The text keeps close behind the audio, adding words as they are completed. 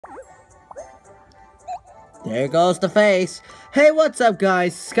There goes the face. Hey, what's up,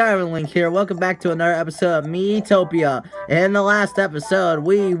 guys? Skyrlink here. Welcome back to another episode of Miitopia. In the last episode,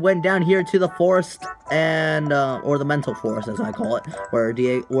 we went down here to the forest and, or the mental forest, as I call it, where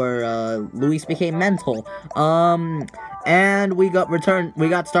Luis became mental. And we got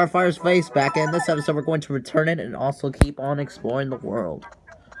Starfire's face back. In this episode, we're going to return it and also keep on exploring the world.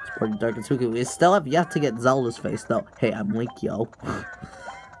 It's pretty dark and spooky. We still have yet to get Zelda's face, though. Hey, I'm Link, yo.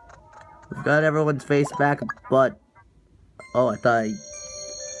 We've got everyone's face back, but... Oh, I thought I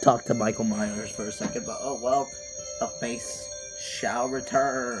talked to Michael Myers for a second, but oh well. The face shall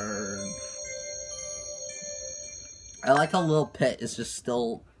return. I like how Lil Pit is just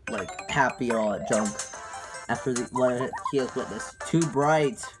still, like, happy all that junk. After what he has witnessed. Too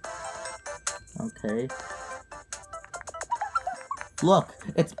bright. Okay. Look,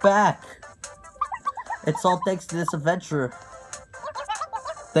 it's back. It's all thanks to this adventure.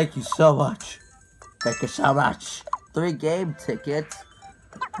 Thank you so much. Thank you so much. 3 game tickets.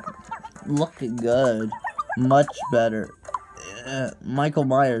 Looking good. Much better. Michael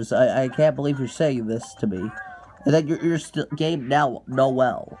Myers, I can't believe you're saying this to me. And then you're still Gabe now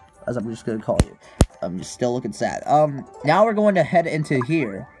Noel, as I'm just gonna call you. I'm just still looking sad. Now we're going to head into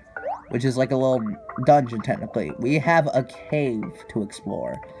here, which is like a little dungeon technically. We have a cave to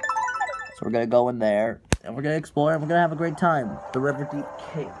explore. So we're gonna go in there. And we're gonna explore, and we're gonna have a great time. The River Deep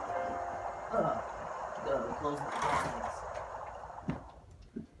Cave.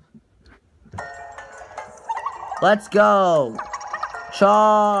 Let's go!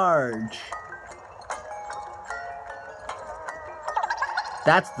 Charge!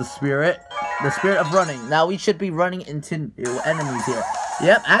 That's the spirit. The spirit of running. Now, we should be running into new enemies here.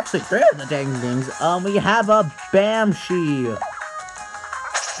 Yep, actually, 3 of the dang things. We have a Banshee.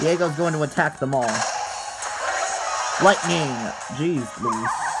 Diego's going to attack them all. Lightning! Jeez, Luis.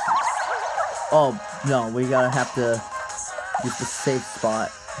 Oh, no, we have to use the safe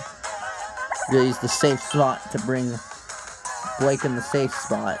spot. We're gonna use the safe spot to bring Blake in the safe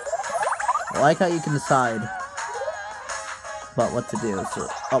spot. I like how you can decide about what to do. So,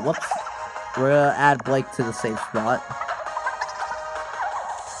 oh, whoops. We're gonna add Blake to the safe spot.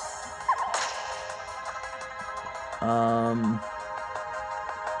 I'm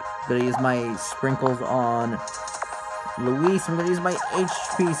gonna use my sprinkles on Luis. I'm gonna use my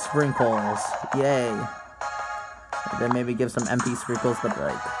HP sprinkles. Yay. And then maybe give some MP sprinkles to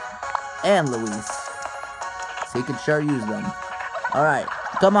Blake. And Luis. So you can sure use them. Alright.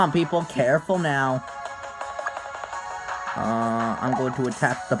 Come on, people. Careful now. I'm going to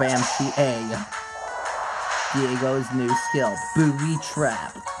attack the Banshee A. Diego's new skill. Booby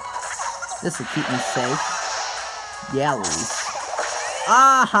trap. This will keep me safe. Yeah, Luis.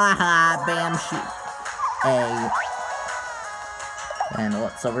 Ah ha ha. Banshee A. And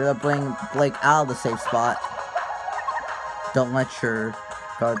what? So we're gonna bring Blake out of the safe spot. Don't let your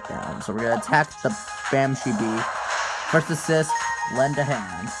guard down. So we're gonna attack the Banshee B. First assist, lend a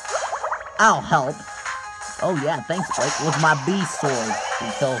hand. I'll help. Oh yeah, thanks Blake. With my B sword, we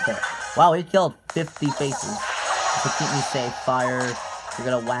killed it. Wow, we killed 50 faces. To keep me safe, fire. You're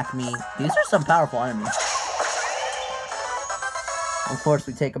gonna whack me. These are some powerful enemies. Of course,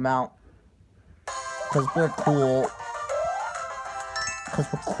 we take them out because we're cool. Because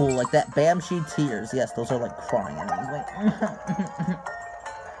we're cool, like that Banshee tears. Yes, those are like crying enemies. Like,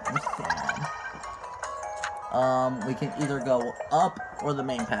 I'm sad. We can either go up or the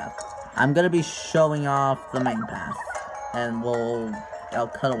main path. I'm gonna be showing off the main path, and I'll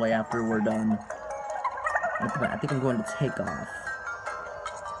cut away after we're done. I think I'm going to take off.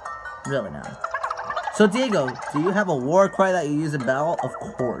 Really now. So Diego, do you have a war cry that you use in battle? Of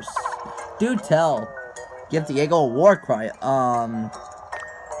course. Do tell. Give Diego a war cry.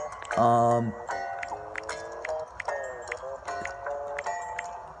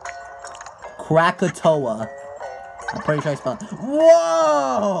 Krakatoa. I'm pretty sure I spelled.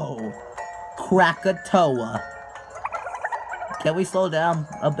 Whoa! Krakatoa. Can we slow down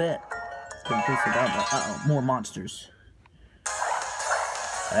a bit? Can we please slow down? Uh-oh, more monsters.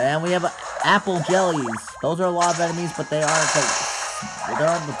 And we have apple jellies. Those are a lot of enemies, but they aren't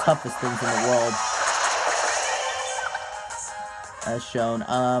the toughest things in the world. As shown.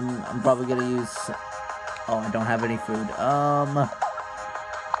 I'm probably gonna use... Oh, I don't have any food.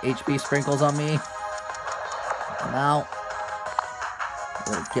 HP sprinkles on me. Now.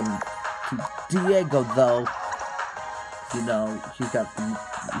 Give Diego, though. You know, he's got the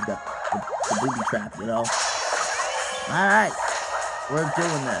booby trap, you know. Alright. We're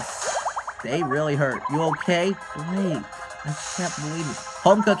doing this. They really hurt. You okay? Great. I can't believe it.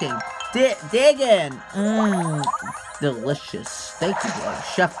 Home cooking. Dig in! Delicious. Thank you, Blake.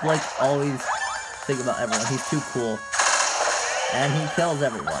 Chef Blake always think about everyone. He's too cool. And he kills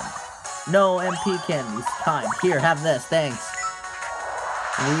everyone. No MP candies. Time. Here, have this. Thanks.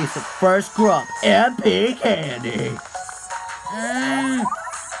 Release the first grub. MP candy.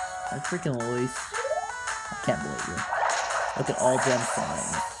 That's freaking Luis. I can't believe you. Look at all them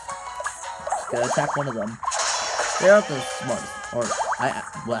signs. Just gotta attack one of them. They're not the smartest. Or,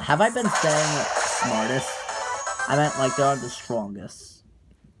 what, have I been saying smartest? I meant like they aren't the strongest.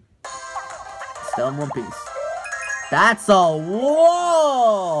 Still in one piece. That's all.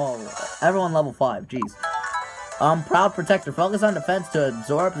 Whoa! Everyone level 5. Jeez. Proud Protector. Focus on defense to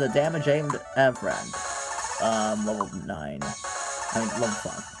absorb the damage aimed at friend. Level 9. I mean, level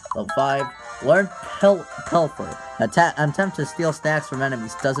 5. Level 5. Learn Pilfer. Attempt to steal stacks from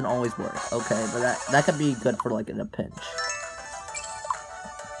enemies doesn't always work. Okay, but that could be good for, like, in a pinch.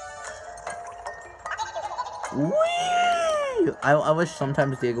 Whee! I wish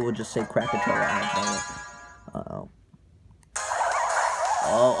sometimes Diego would just say Krakatoa. Uh-oh.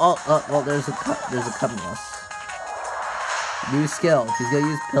 Well, there's a Cumulus. New skill. He's gonna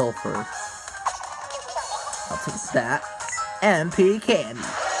use Pilfer. I'll take that. MP candy.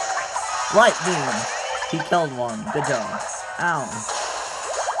 Light beam. He killed one. Good job. Ow.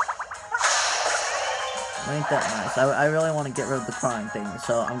 Ain't that nice? I really want to get rid of the crying thing,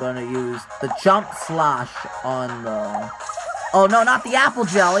 so I'm going to use the jump slash on the... Oh no, not the apple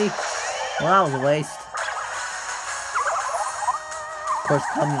jelly! Well, that was a waste. Of course,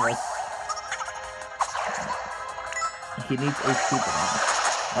 Cumulus. He needs HP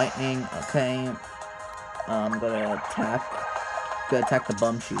now. Lightning, okay. I'm gonna attack. Gonna attack the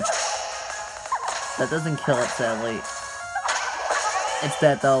bum sheep. That doesn't kill it, sadly. It's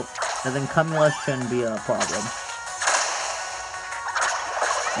dead though. And then Cumulus shouldn't be a problem.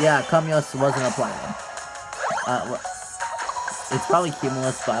 Yeah, Cumulus wasn't a problem. It's probably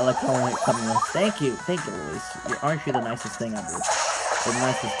Cumulus, but I like calling it Cumulus. Thank you, Luis. Aren't you the nicest thing ever? The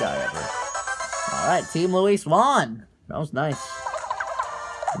nicest guy ever. Alright, Team Luis won! That was nice.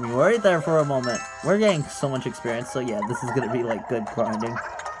 I mean, worried there for a moment. We're getting so much experience, so yeah, this is gonna be like good grinding.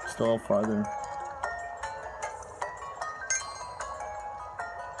 Just a little farther.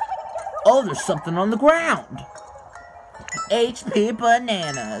 Oh, there's something on the ground! HP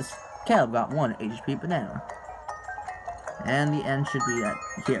bananas! Caleb got 1 HP banana. And the end should be at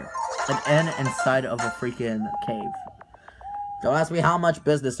here. An N inside of a freaking cave. Don't ask me how much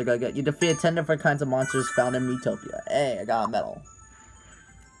business they're gonna get. You defeated 10 different kinds of monsters found in Miitopia. Hey, I got a medal.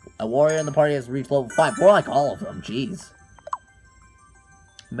 A warrior in the party has reached level 5. More like all of them, jeez.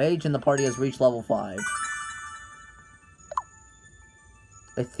 Mage in the party has reached level 5.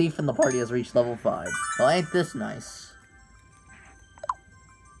 A thief in the party has reached level 5. Well, ain't this nice?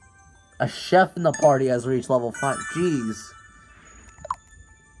 A chef in the party has reached level 5. Jeez.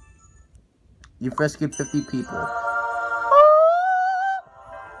 You've rescued 50 people.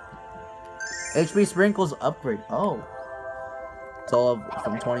 HP Sprinkles upgrade. Oh. It's all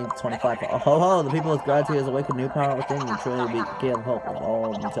from 20 to 25. Oh ho ho, the people with gratitude has awakened new power within you. Truly begin hope of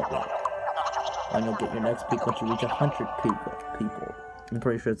all Miitopia. And you'll get your next peak once you reach 100 people. I'm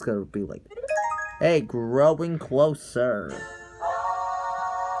pretty sure it's gonna be like, hey, growing closer.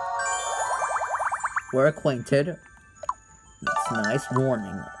 We're acquainted. That's nice.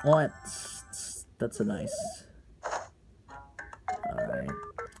 Warning. What? That's a nice. Alright.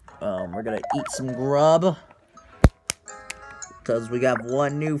 We're gonna eat some grub. Because we got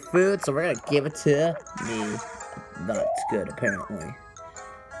 1 new food, so we're gonna give it to me. That's good, apparently.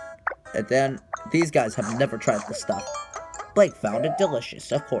 And then, these guys have never tried this stuff. Blake found it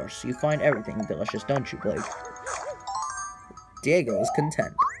delicious. Of course, you find everything delicious, don't you, Blake? Diego is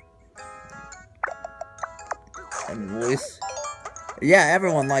content. And Luis. Yeah,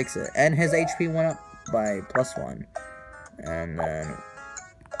 everyone likes it. And his HP went up by +1. And then,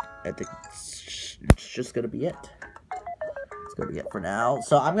 I think it's just gonna be it. It's gonna be it for now.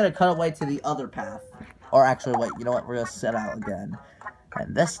 So I'm gonna cut away to the other path. Or actually, wait, you know what? We're gonna set out again.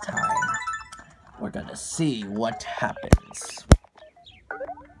 And this time, we're gonna see what happens.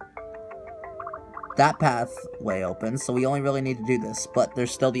 That pathway opens, so we only really need to do this. But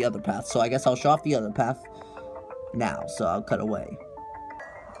there's still the other path. So I guess I'll show off the other path now. So I'll cut away.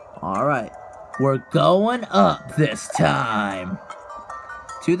 Alright. We're going up this time.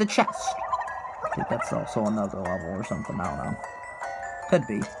 To the chest. I think that's also another level or something. I don't know. Could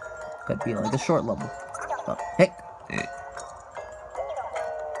be. Could be like a short level. Oh, hey.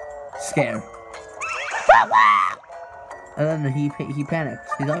 Scare. And then he panics.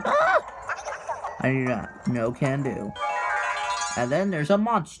 He's like, ah! I do not. No can do. And then there's a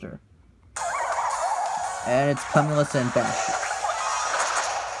monster. And it's Cumulus and Bash.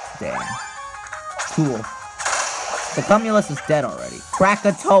 Damn. Cool. The Cumulus is dead already.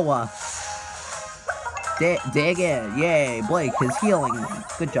 Krakatoa. Dig in. Yay, Blake is healing me.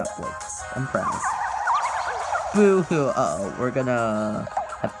 Good job, Blake. I'm proud. Boo-hoo. Uh-oh, we're gonna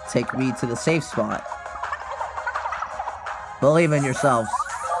have to take me to the safe spot. Believe in yourselves.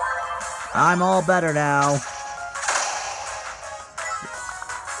 I'm all better now.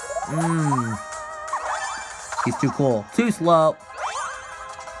 He's too cool. Too slow.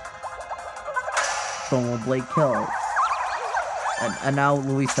 Will Blake kill? And now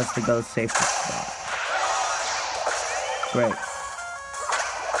Luis has to go safe spot. Great.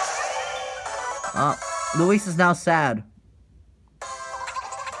 Luis is now sad.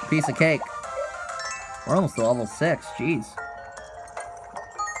 Piece of cake. We're almost to level 6. Jeez.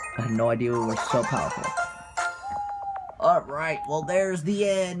 I had no idea we were so powerful. Alright, well there's the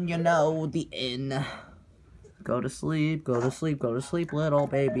inn, you know, the inn. Go to sleep, go to sleep, go to sleep, little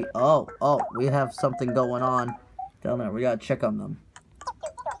baby. Oh, we have something going on down there. We gotta check on them.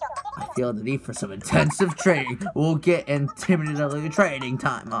 I feel the need for some intensive training. We'll get intimidating training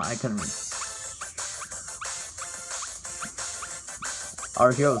time. Oh, I couldn't read.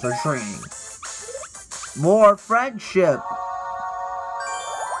 Our heroes are training. More friendship.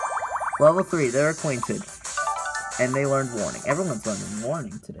 Level 3, they're acquainted. And they learned warning. Everyone's learning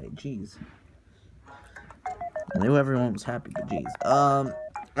warning today, jeez. I knew everyone was happy, but jeez.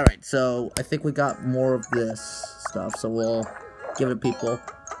 Alright, so I think we got more of this stuff, so we'll give it to people.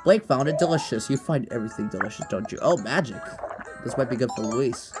 Blake found it delicious. You find everything delicious, don't you? Oh, magic. This might be good for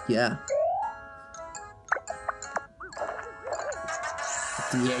Luis. Yeah.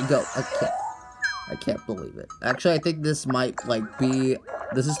 Diego. I can't believe it. Actually, I think this might, like, be...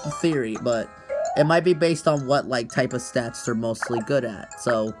 This is the theory, but it might be based on what, like, type of stats they're mostly good at.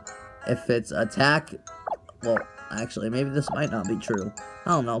 So, if it's attack... Well, actually, maybe this might not be true.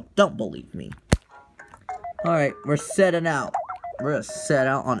 I don't know. Don't believe me. Alright, we're setting out. We're gonna set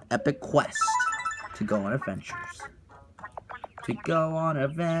out on epic quest to go on adventures. To go on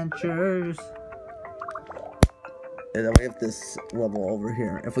adventures. And then we have this level over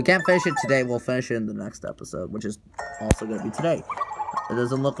here. If we can't finish it today, we'll finish it in the next episode, which is also gonna be today. It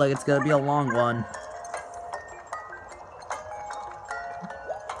doesn't look like it's gonna be a long one.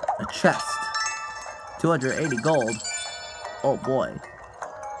 A chest. 280 gold. Oh boy.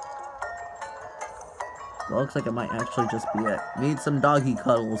 Well, looks like it might actually just be it. Need some doggy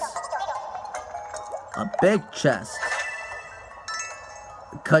cuddles. A big chest.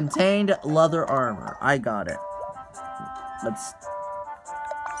 Contained leather armor. I got it. Let's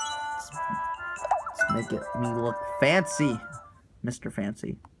make it me look fancy. Mr.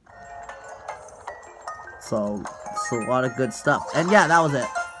 Fancy. So, it's a lot of good stuff. And yeah, that was it.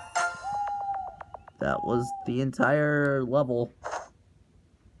 That was the entire level.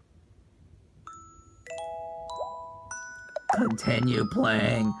 Continue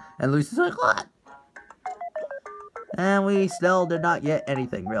playing. And Lucy's like, what? And we still did not get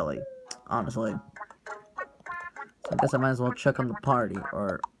anything, really. Honestly. So I guess I might as well check on the party.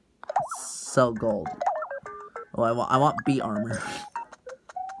 Or sell gold. Oh, I want beat armor.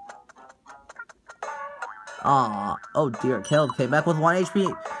 Aw. Oh dear, Caleb came back with 1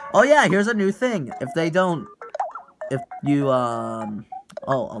 HP. Oh yeah, here's a new thing. If they don't... If you, oh,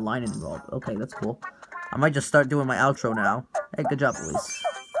 a line involved. Okay, that's cool. I might just start doing my outro now. Hey, good job, Luis.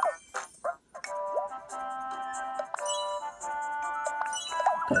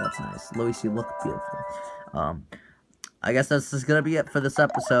 Okay, that's nice. Luis, you look beautiful. I guess that's just gonna be it for this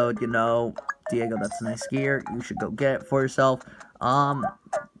episode, you know. Diego, that's a nice gear. You should go get it for yourself.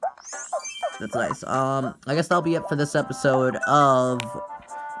 That's nice. I guess that'll be it for this episode of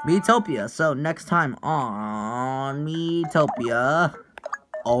Miitopia. So, next time on Miitopia...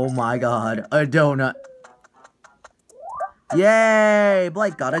 Oh my god, a donut. Yay!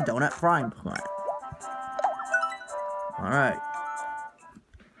 Blake got a donut frying pan. Alright.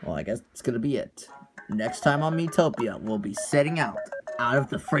 Well, I guess that's gonna be it. Next time on Miitopia, we'll be setting out of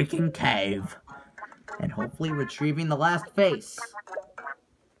the freaking cave. And hopefully retrieving the last face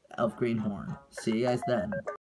of Greenhorn. See you guys then.